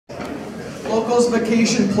Locals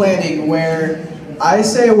vacation planning, where I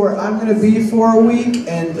say where I'm going to be for a week,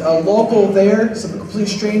 and a local there, some complete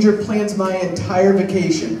stranger, plans my entire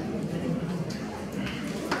vacation.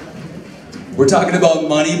 We're talking about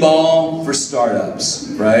Moneyball for startups,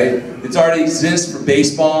 right? It already exists for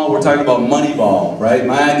baseball. We're talking about Moneyball, right?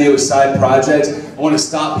 My idea was side projects. I want to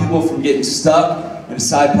stop people from getting stuck in a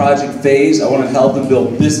side project phase. I want to help them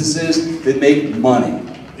build businesses that make money.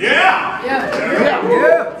 Yeah! Yeah!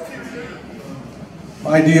 Yeah!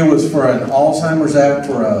 My idea was for an Alzheimer's app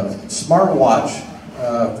for a smartwatch,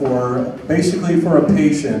 basically for a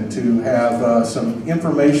patient to have some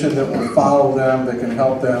information that will follow them, that can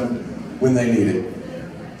help them when they need it.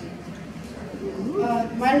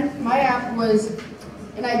 My app was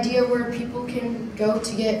an idea where people can go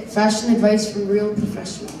to get fashion advice from real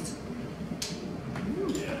professionals.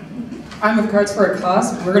 I'm with Cards for a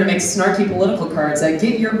Cause. We're going to make snarky political cards that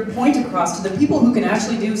get your point across to the people who can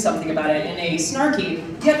actually do something about it in a snarky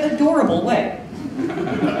yet adorable way.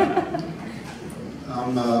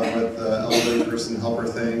 I'm with the elderly person helper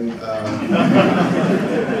thing.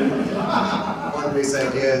 One basic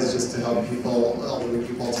idea is just to help elderly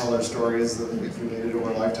people tell their stories that they've accumulated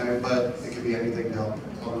over a lifetime, but it could be anything to help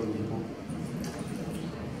elderly people.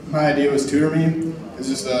 My idea was TutorMe. It's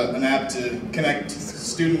just an app to connect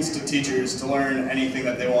students to teachers to learn anything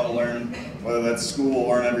that they want to learn, whether that's school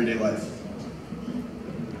or in everyday life.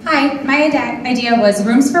 Hi, my idea was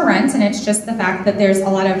Rooms for Rent, and it's just the fact that there's a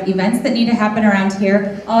lot of events that need to happen around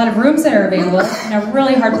here, a lot of rooms that are available, and a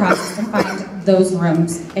really hard process to find those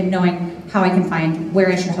rooms and knowing how I can find where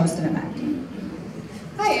I should host an event.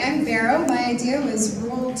 Hi, I'm Vero. My idea was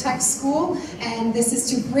Rural Tech School, and this is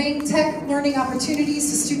to bring tech learning opportunities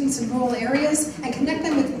to students in rural areas and connect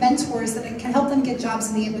them with mentors that can help them get jobs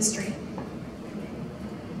in the industry.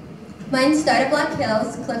 Mine's Startup Black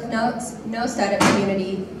Hills, Cliff Notes, no startup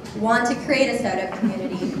community, want to create a startup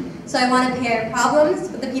community. So I want to pair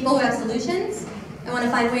problems with the people who have solutions. I want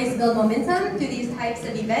to find ways to build momentum through these types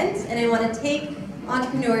of events, and I want to take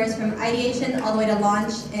entrepreneurs from ideation all the way to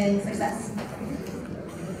launch and success.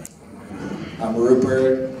 I'm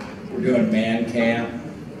Rupert. We're doing man camp.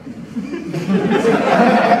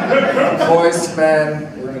 Boys to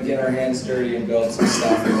men, we're gonna get our hands dirty and build some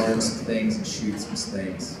stuff and learn some things and shoot some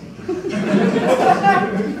things.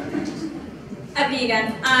 At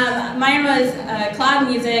vegan. Mine was cloud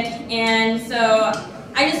music, and so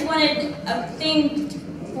I just wanted a thing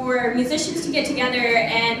for musicians to get together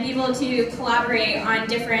and be able to collaborate on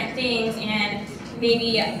different things, and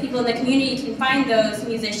maybe people in the community can find those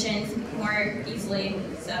musicians more easily.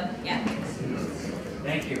 So, yeah.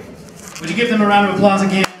 Thank you. Would you give them a round of applause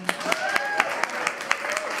again?